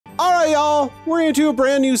Alright, y'all, we're into a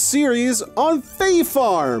brand new series on Fae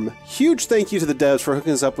Farm. Huge thank you to the devs for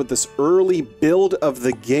hooking us up with this early build of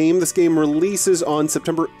the game. This game releases on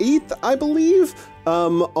September 8th, I believe,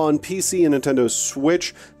 on PC and Nintendo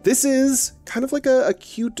Switch. This is kind of like a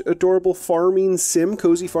cute, adorable farming sim,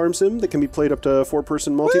 cozy farm sim that can be played up to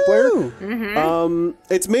 4-person multiplayer.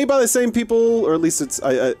 It's made by the same people, or at least it's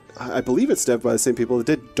I believe it's devved by the same people that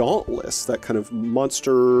did Dauntless, that kind of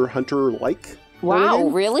Monster Hunter-like. Wow,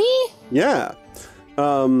 really? Yeah.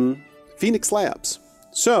 Phoenix Labs.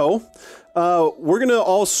 So, we're going to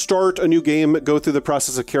all start a new game, go through the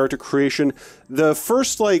process of character creation. The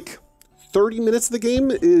first, 30 minutes of the game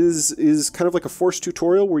is kind of like a forced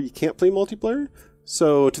tutorial where you can't play multiplayer.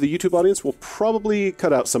 So, to the YouTube audience, we'll probably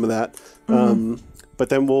cut out some of that. But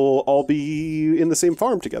then we'll all be in the same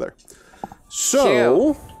farm together.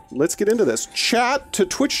 So, let's get into this. Chat, to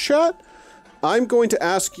Twitch chat, I'm going to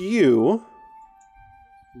ask you...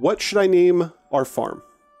 what should I name our farm?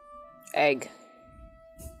 Egg.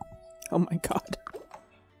 Oh my god.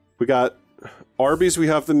 We got Arby's, we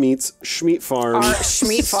have the meats, Shmeat Farm.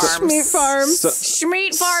 Shmeat Farms. Shmeat Farms.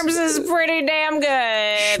 Shmeat Farms is pretty damn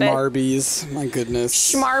good. Schmarbies. My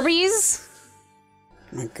goodness. Schmarbies?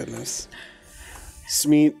 My goodness.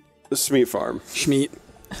 Shmeat Farm. Shmeat.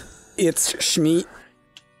 It's Shmeat.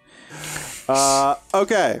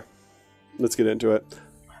 Okay. Let's get into it.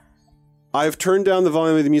 I've turned down the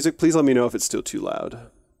volume of the music. Please let me know if it's still too loud.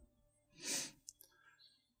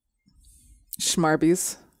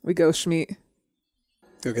 Schmarbies. We go Shmeat.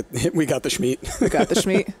 We got the Shmeat. We got the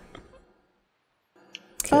Shmeat.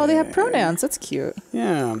 Okay. Oh, they have pronouns. That's cute.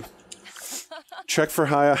 Yeah. Check for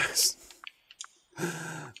high eyes.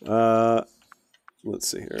 Let's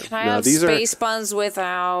see here. Can I have space buns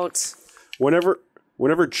without...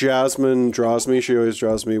 Whenever Jasmine draws me, she always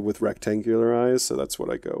draws me with rectangular eyes, so that's what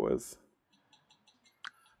I go with.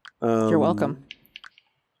 You're welcome.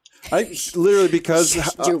 I literally, because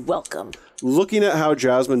You're welcome. Looking at how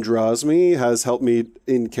Jasmine draws me has helped me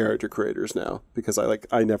in character creators now, because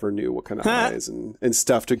I never knew what kind of eyes and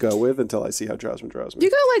stuff to go with until I see how Jasmine draws me.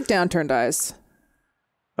 You got downturned eyes.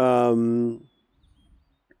 Oh,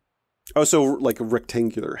 so like a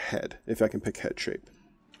rectangular head, if I can pick head shape.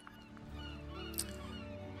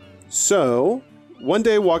 So, one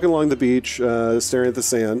day walking along the beach, staring at the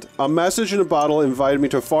sand, a message in a bottle invited me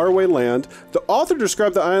to a faraway land. The author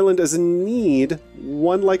described the island as in need,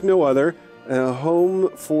 one like no other, and a home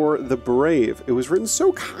for the brave. It was written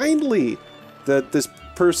so kindly that this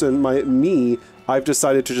person, I've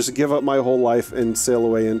decided to just give up my whole life and sail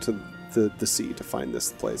away into the sea to find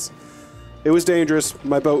this place. It was dangerous.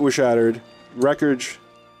 My boat was shattered. Wreckage.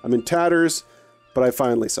 I'm in tatters, but I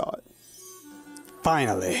finally saw it.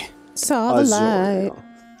 Finally. Saw the light.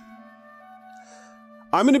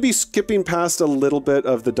 I'm going to be skipping past a little bit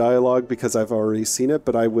of the dialogue because I've already seen it,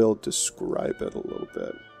 but I will describe it a little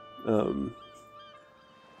bit.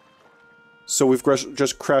 So we've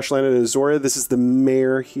just crash landed in Azoria. This is the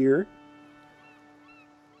mayor here.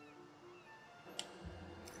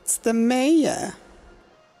 It's the mayor.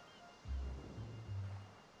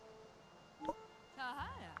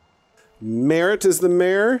 Merritt is the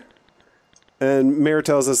mayor. And Merritt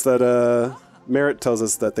tells us that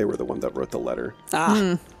they were the one that wrote the letter.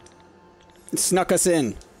 It snuck us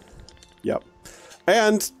in. Yep.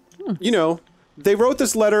 And they wrote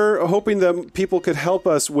this letter hoping that people could help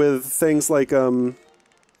us with things like the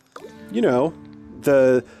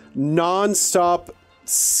non-stop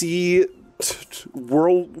sea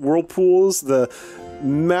whirlpools, the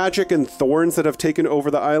magic and thorns that have taken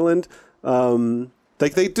over the island.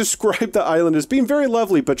 They describe the island as being very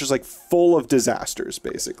lovely, but just full of disasters,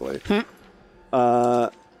 basically. All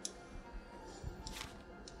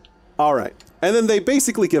right. And then they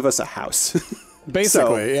basically give us a house.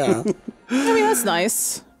 Basically, yeah. I mean, that's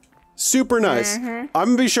nice. Super nice. I'm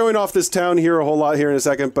going to be showing off this town here a whole lot here in a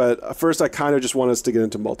second, but first I kind of just want us to get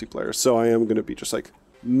into multiplayer. So I am going to be just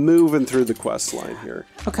moving through the quest line here.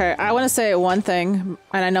 Okay, I want to say one thing,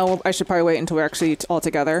 and I know I should probably wait until we're actually all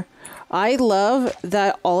together. I love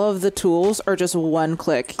that all of the tools are just one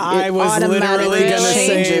click. I was literally going to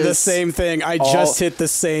say the same thing. I just hit the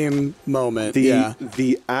same moment.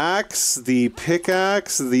 The axe, the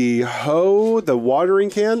pickaxe, the hoe, the watering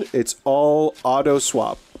can, it's all auto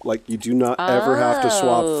swap. You do not ever have to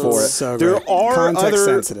swap for it. So there are context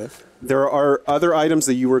sensitive. There are other items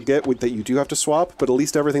that you get that you do have to swap, but at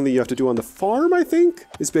least everything that you have to do on the farm, I think,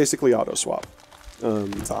 is basically auto swap.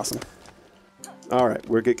 That's awesome. All right,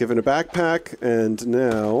 we're given a backpack, and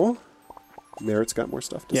now Merritt's got more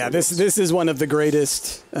stuff to say. Yeah, this is one of the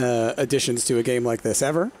greatest additions to a game like this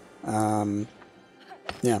ever.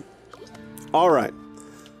 Yeah. All right.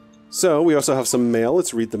 So we also have some mail.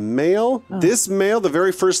 Let's read the mail. Oh. This mail, the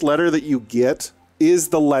very first letter that you get, is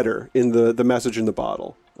the letter in the message in the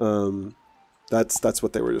bottle. That's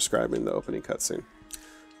what they were describing in the opening cutscene.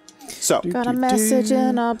 So got a message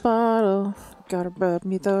in a bottle. Gotta rub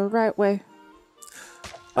me the right way.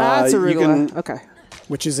 That's arugula. Okay.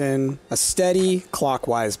 Which is in a steady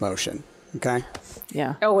clockwise motion. Okay.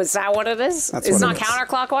 Yeah. Oh, is that what it is? It's not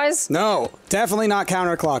counterclockwise? No, definitely not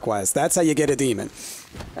counterclockwise. That's how you get a demon.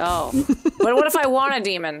 Oh. But what if I want a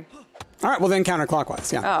demon? All right, well then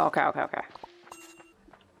counterclockwise, yeah. Oh, okay.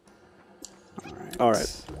 All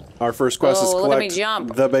right. Our first quest is collect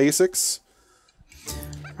the basics. All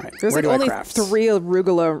right. There's like only 3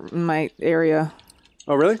 arugula in my area.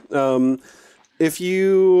 Oh, really? If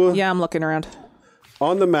you... Yeah, I'm looking around.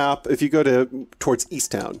 On the map, if you go towards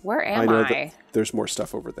Easttown... Where am I? Know that there's more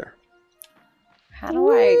stuff over there. How do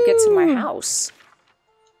I get to my house?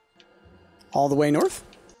 All the way north?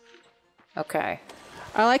 Okay.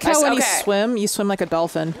 I like how when you swim like a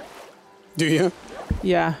dolphin. Do you?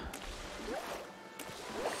 Yeah.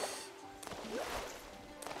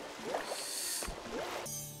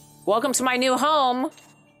 Welcome to my new home.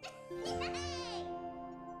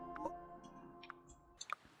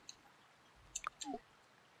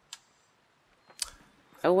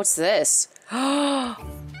 Oh, what's this?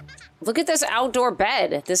 Look at this outdoor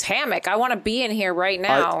bed, this hammock. I want to be in here right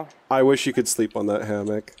now. I wish you could sleep on that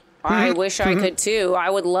hammock. I wish I could too.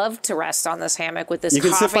 I would love to rest on this hammock with this coffee.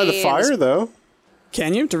 You can sit by the fire, though.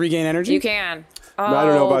 Can you? To regain energy? You can. Oh, no, I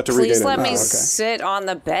don't know about to regain energy. Please let me sit on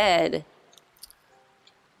the bed.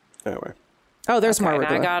 Anyway. Oh, there's more.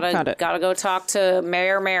 I gotta go talk to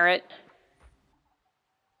Mayor Merritt.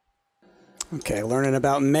 Okay, learning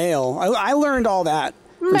about mail. I learned all that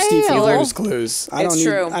from Steve Fielder's clues. I don't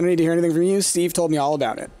need to hear anything from you. Steve told me all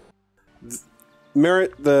about it.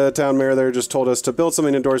 Merritt, the town mayor there, just told us to build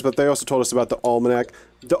something indoors, but they also told us about the almanac.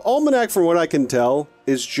 The almanac, from what I can tell,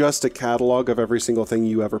 is just a catalog of every single thing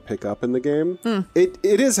you ever pick up in the game. It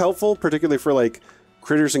is helpful, particularly for like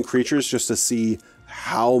critters and creatures, just to see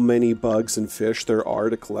how many bugs and fish there are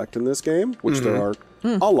to collect in this game, which there are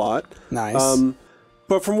a lot. Nice.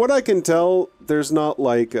 But from what I can tell, there's not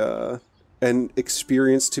like an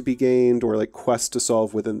experience to be gained or like quest to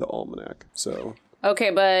solve within the almanac. So.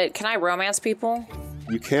 Okay, but can I romance people?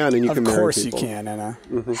 You can, and you can marry people. Of course you can, Anna.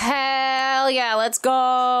 Hell yeah, let's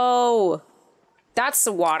go! That's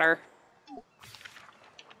the water.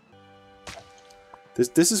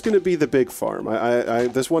 This is going to be the big farm.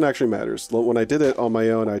 This one actually matters. When I did it on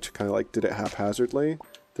my own, I kind of like did it haphazardly.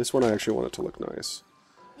 This one I actually want it to look nice.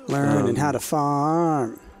 Learning how to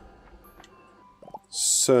farm.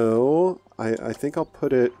 So I think I'll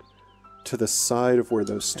put it to the side of where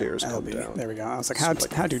those stairs come down. There we go. I was like,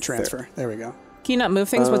 how do transfer? There we go. Can you not move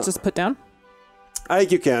things with just put down? I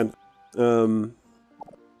think you can.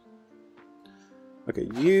 Okay,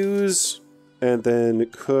 use, and then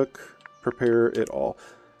cook, prepare it all.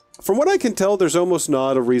 From what I can tell, there's almost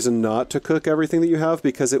not a reason not to cook everything that you have,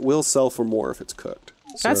 because it will sell for more if it's cooked.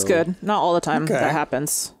 So, that's good. Not all the time that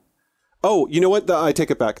happens. Oh, you know what? I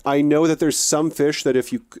take it back. I know that there's some fish that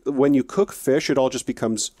when you cook fish, it all just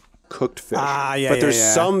becomes cooked fish. Yeah, but there's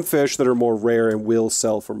some fish that are more rare and will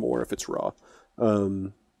sell for more if it's raw.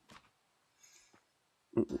 Okay,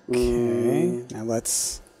 now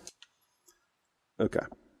let's... Okay,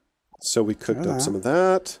 so we cooked up some of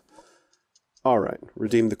that. All right,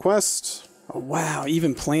 redeem the quest. Oh, wow,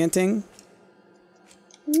 even planting?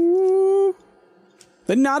 Ooh.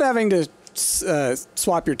 The not having to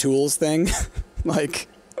swap your tools thing, like...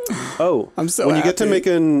 Oh, I'm so when happy. You get to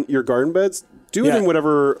making your garden beds, do it in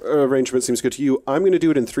whatever arrangement seems good to you. I'm going to do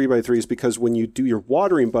it in 3x3s because when you do your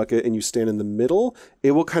watering bucket and you stand in the middle,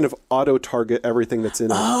 it will kind of auto-target everything that's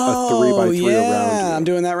in a 3x3 around you. I'm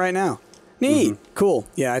doing that right now. Neat. Cool.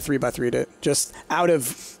 Yeah, I 3x3'd it. Just out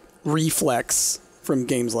of reflex from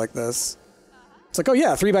games like this. It's like, oh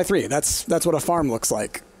yeah, 3x3. That's what a farm looks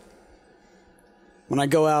like. When I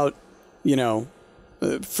go out, you know,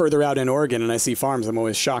 further out in Oregon and I see farms, I'm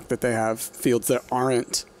always shocked that they have fields that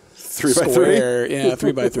aren't 3x3. Yeah,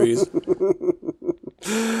 3x3s.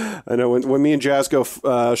 I know when me and Jazz go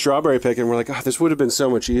strawberry picking, we're like, oh, this would have been so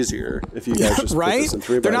much easier if you guys just put this in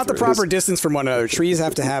 3x3s. They're not the proper distance from one another. Trees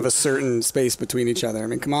have to have a certain space between each other. I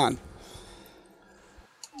mean, come on.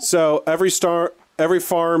 So every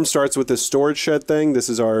farm starts with this storage shed thing. This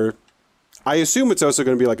is our... I assume it's also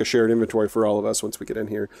going to be like a shared inventory for all of us once we get in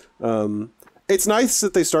here. It's nice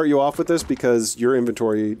that they start you off with this because your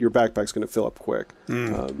inventory, your backpack's going to fill up quick.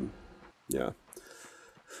 Yeah.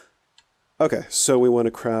 Okay, so we want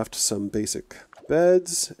to craft some basic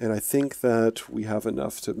beds, and I think that we have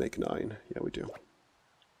enough to make 9. Yeah, we do.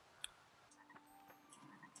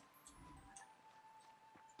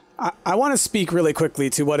 I want to speak really quickly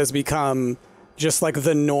to what has become just like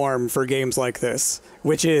the norm for games like this,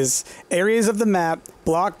 which is areas of the map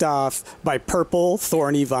blocked off by purple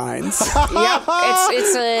thorny vines. Yep,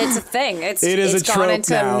 it's a thing. It's a gone trope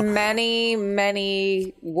into now.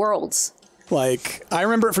 many worlds. Like, I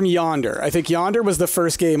remember it from Yonder. I think Yonder was the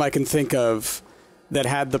first game I can think of that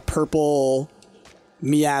had the purple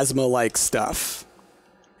miasma-like stuff.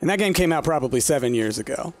 And that game came out probably 7 years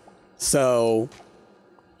ago. So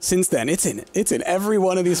since then, it's in every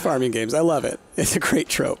one of these farming games. I love it. It's a great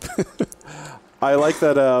trope. I like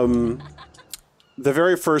that the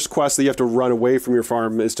very first quest that you have to run away from your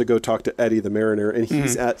farm is to go talk to Eddie the Mariner, and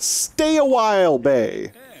he's at Stay a While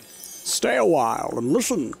Bay. Stay a while and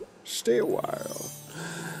listen. Stay a while.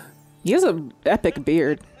 He has an epic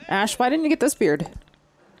beard. Ash, why didn't you get this beard?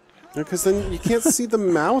 Because then you can't see the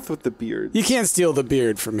mouth with the beard. You can't steal the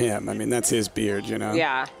beard from him. I mean, that's his beard, you know?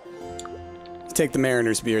 Yeah. Take the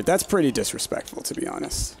Mariner's beard. That's pretty disrespectful, to be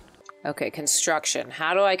honest. Okay, construction.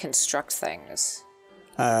 How do I construct things?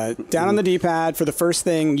 Down on the D-pad, for the first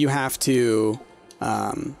thing, you have to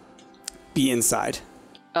be inside.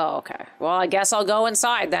 Oh, okay. Well, I guess I'll go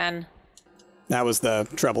inside then. That was the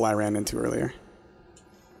trouble I ran into earlier.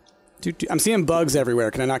 I'm seeing bugs everywhere.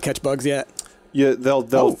 Can I not catch bugs yet? Yeah,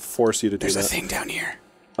 they'll force you to do that. There's a thing down here.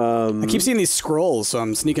 I keep seeing these scrolls, so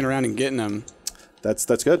I'm sneaking around and getting them. That's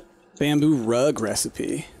good. Bamboo rug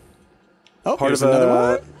recipe. Oh, Part here's of another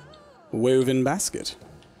one. Woven basket.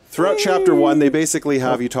 Throughout Chapter 1, they basically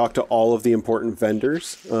have you talk to all of the important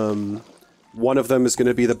vendors. One of them is going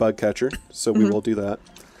to be the bug catcher, so we will do that.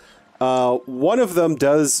 One of them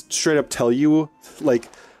does straight up tell you, like,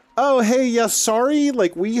 oh, hey, yeah, sorry,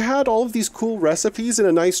 like, we had all of these cool recipes in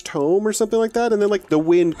a nice tome or something like that, and then, like, the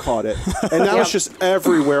wind caught it. And now it's just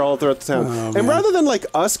everywhere all throughout the town. Oh, and rather than, like,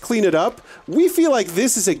 us clean it up, we feel like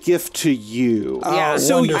this is a gift to you. Yeah,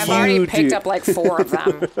 so wonderful. I've already you picked do- up like 4 of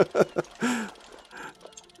them.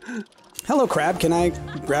 Hello, crab. Can I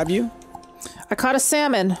grab you? I caught a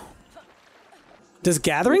salmon. Does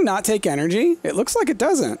gathering not take energy? It looks like it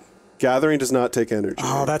doesn't. Gathering does not take energy.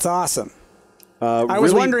 Oh, that's awesome. I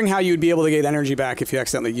was wondering how you'd be able to get energy back if you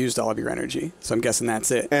accidentally used all of your energy. So I'm guessing that's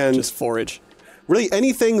it. And just forage. Really,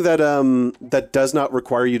 anything that that does not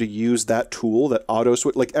require you to use that tool, that auto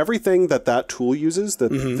switch, like everything that tool uses,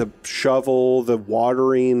 the shovel, the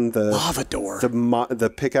watering, the Lava door,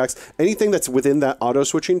 the pickaxe, anything that's within that auto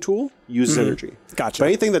switching tool uses energy. Gotcha. But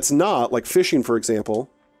anything that's not, like fishing, for example,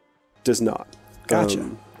 does not. Gotcha.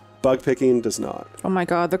 Bug picking does not. Oh my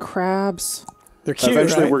god, the crabs. They're cute,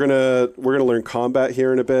 Eventually, right? we're gonna learn combat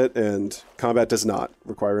here in a bit, and combat does not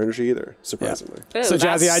require energy either. Surprisingly. Ooh, So Jazzy,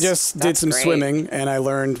 I that's- just did that's some great. swimming, and I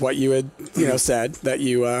learned what you had, said, that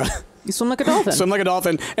you You swim like a dolphin. swim like a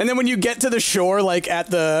dolphin. And then when you get to the shore, like at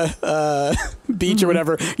the beach or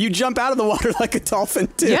whatever, you jump out of the water like a dolphin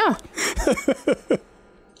too. Yeah.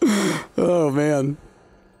 Oh man,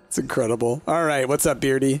 it's incredible. All right, what's up,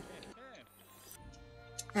 Beardy?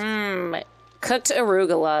 Cooked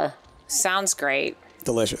arugula. Sounds great.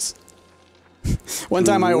 Delicious. One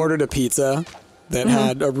time I ordered a pizza that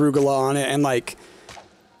had arugula on it, and like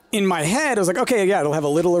in my head, I was like, okay, yeah, it'll have a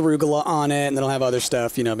little arugula on it, and then it'll have other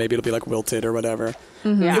stuff. Maybe it'll be like wilted or whatever.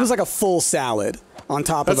 Yeah. It was like a full salad on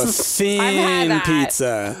top of a That's I've had thin that.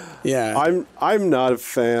 pizza. Yeah. I'm not a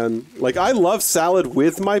fan. Like, I love salad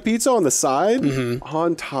with my pizza on the side.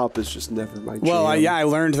 On top is just never my jam. Well, I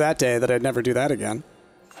learned that day that I'd never do that again.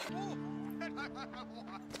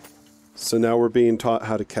 So now we're being taught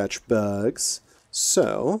how to catch bugs.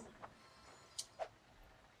 So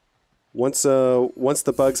once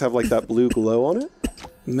the bugs have like that blue glow on it,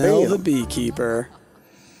 Mel Bam. the beekeeper.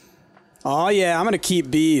 Oh yeah, I'm gonna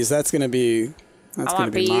keep bees. That's gonna be want my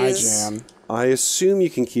bees. jam. I assume you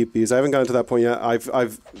can keep bees. I haven't gotten to that point yet.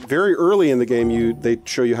 I've very early in the game they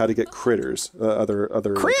show you how to get critters, other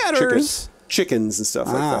Critters? chickens and stuff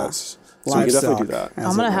like that. So you can Livestock, definitely do that. as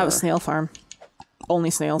I'm gonna it have were. a snail farm.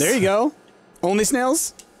 Only snails. There you go. Only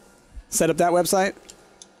snails? Set up that website.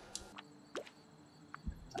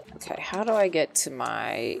 Okay, how do I get to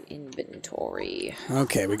my inventory?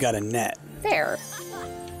 Okay, we got a net. There.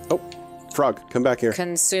 Oh, frog, come back here.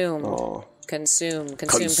 Consume. Oh, Consume.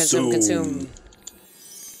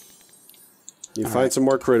 you find some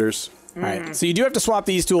more critters. All right. So you do have to swap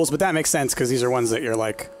these tools, but that makes sense because these are ones that you're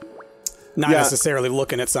like not Yeah. necessarily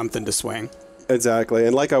looking at something to swing. Exactly,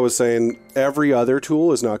 and like I was saying, every other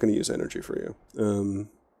tool is not going to use energy for you.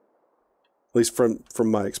 At least from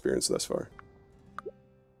my experience thus far.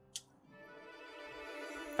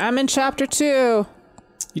 I'm in chapter 2.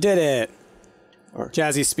 You did it. All right.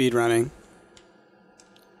 Jazzy speed running.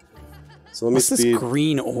 So let me What's this speed.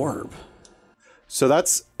 green orb? So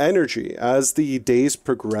that's energy. As the days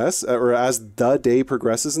progress, or as the day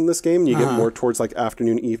progresses in this game, and you get more towards like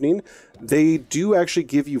afternoon, evening, they do actually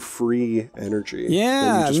give you free energy. Yeah,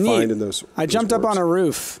 that you just neat. find in those. I jumped up orbs. on a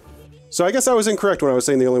roof. So I guess I was incorrect when I was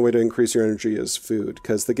saying the only way to increase your energy is food,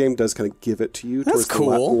 because the game does kind of give it to you towards the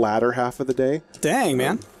latter half of the day. Dang,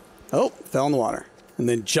 man. Oh, fell in the water. And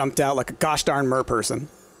then jumped out like a gosh darn mer person.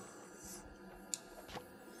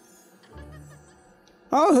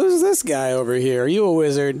 Oh, who's this guy over here? Are you a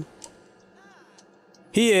wizard?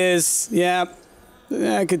 He is. Yeah.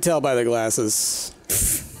 I could tell by the glasses.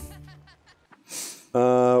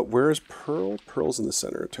 Where is Pearl? Pearl's in the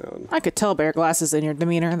center of town. I could tell by your glasses and your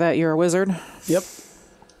demeanor that you're a wizard. Yep.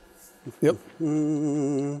 Yep.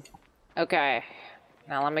 Okay.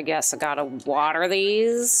 Now let me guess. I gotta water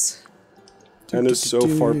these. And is so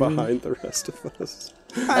far behind the rest of us.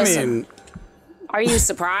 I mean, are you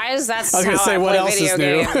surprised? That's I was gonna how say, I what play else is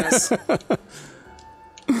video new?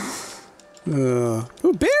 games.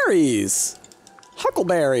 Ooh, berries.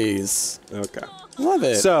 Huckleberries. Okay. Love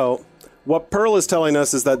it. So, what Pearl is telling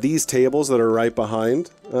us is that these tables that are right behind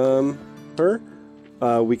her,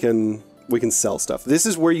 we can sell stuff. This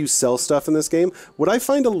is where you sell stuff in this game. What I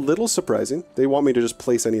find a little surprising, they want me to just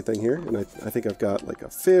place anything here, and I think I've got like a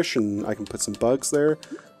fish, and I can put some bugs there.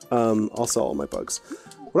 I'll sell all my bugs.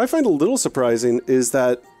 What I find a little surprising is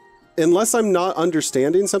that unless I'm not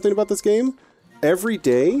understanding something about this game, every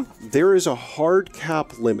day there is a hard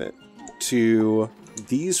cap limit to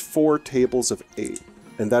these 4 tables of 8.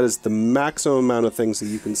 And that is the maximum amount of things that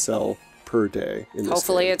you can sell per day in this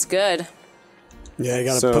Hopefully game. it's good. Yeah, you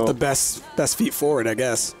gotta put the best feet forward, I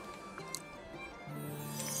guess.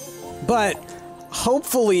 But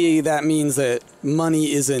hopefully that means that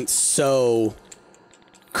money isn't so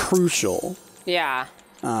crucial Yeah.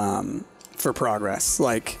 for progress.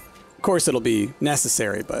 Like, of course it'll be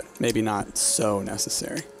necessary, but maybe not so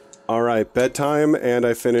necessary. All right, bedtime, and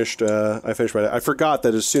I finished my day. I forgot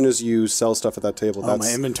that as soon as you sell stuff at that table, that's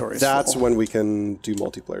my inventory is that's full. when we can do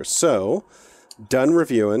multiplayer. So, done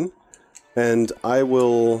reviewing, and I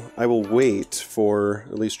will wait for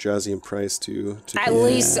at least Jazzy and Price to At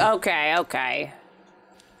least, okay.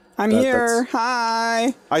 I'm here.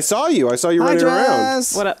 Hi. I saw you running around.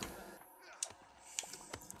 Jazz. What up?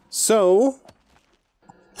 So,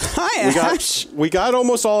 Hi, Ash. we got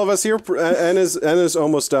almost all of us here. Anna's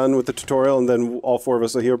almost done with the tutorial, and then all 4 of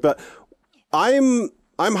us are here. But I'm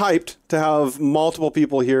hyped to have multiple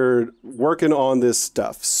people here working on this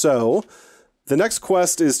stuff. So the next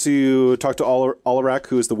quest is to talk to Alarak,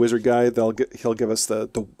 who is the wizard guy. He'll give us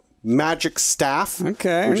the magic staff, which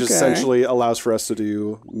essentially allows for us to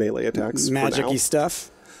do melee attacks. Magic-y stuff.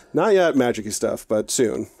 Not yet magic-y stuff, but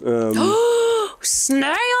soon.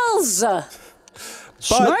 Snails!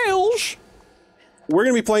 Snails. We're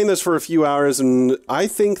going to be playing this for a few hours, and I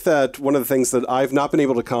think that one of the things that I've not been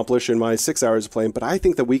able to accomplish in my 6 hours of playing, but I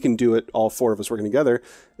think that we can do it, all 4 of us working together,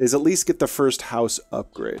 is at least get the first house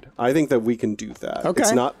upgrade. I think that we can do that. Okay.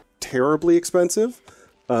 It's not terribly expensive.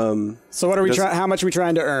 So what are we trying? How much are we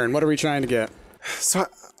trying to earn? What are we trying to get? So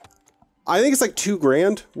I think it's like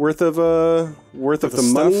 $2,000 worth of the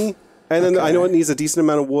money, and then I know it needs a decent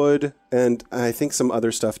amount of wood, and I think some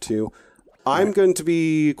other stuff too. I'm going to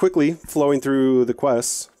be quickly flowing through the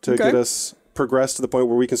quests to get us progressed to the point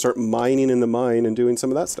where we can start mining in the mine and doing some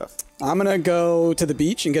of that stuff. I'm going to go to the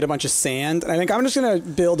beach and get a bunch of sand. And I think I'm just going to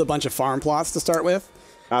build a bunch of farm plots to start with.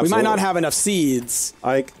 Absolutely. We might not have enough seeds,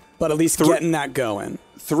 but at least getting that going.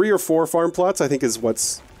 3 or 4 farm plots, I think, is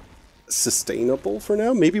what's sustainable for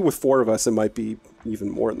now. Maybe with 4 of us, it might be even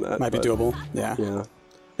more than that. Might be doable. Yeah.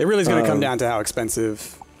 It really is going to come down to how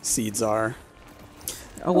expensive seeds are.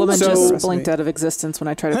 A woman just blinked out of existence when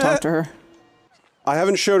I tried to talk to her. I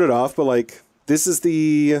haven't showed it off, but like this is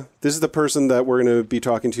the person that we're going to be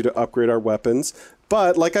talking to upgrade our weapons.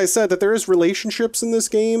 But like I said, that there is relationships in this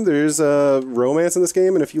game. There's a romance in this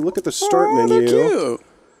game, and if you look at the start menu, cute.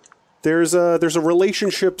 there's a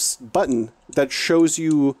relationships button that shows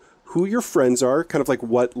you who your friends are, kind of like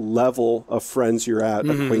what level of friends you're at,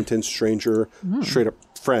 acquaintance, stranger, straight up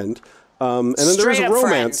friend. And then there's a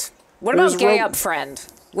romance. Friend. What about gay up friend?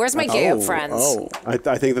 Where's my gay up friends?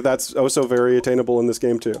 I think that's also very attainable in this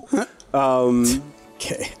game too.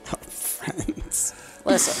 Gay up friends.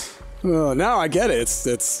 Listen. Oh, no, I get it.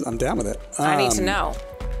 I'm down with it. I need to know.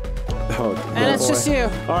 And it's just you.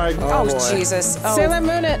 All right. Oh, Jesus. Oh. Sailor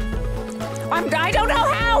Moon it. I don't know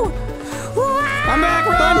how. I'm back.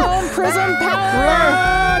 Run. Prism power.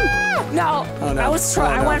 Run. No. Oh, no.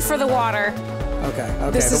 I went for the water. Okay.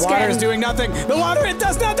 This The is water getting- is doing nothing. The water, it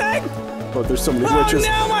does nothing. Oh, there's so many glitches. Oh,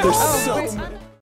 no, my There's whole so- Wait,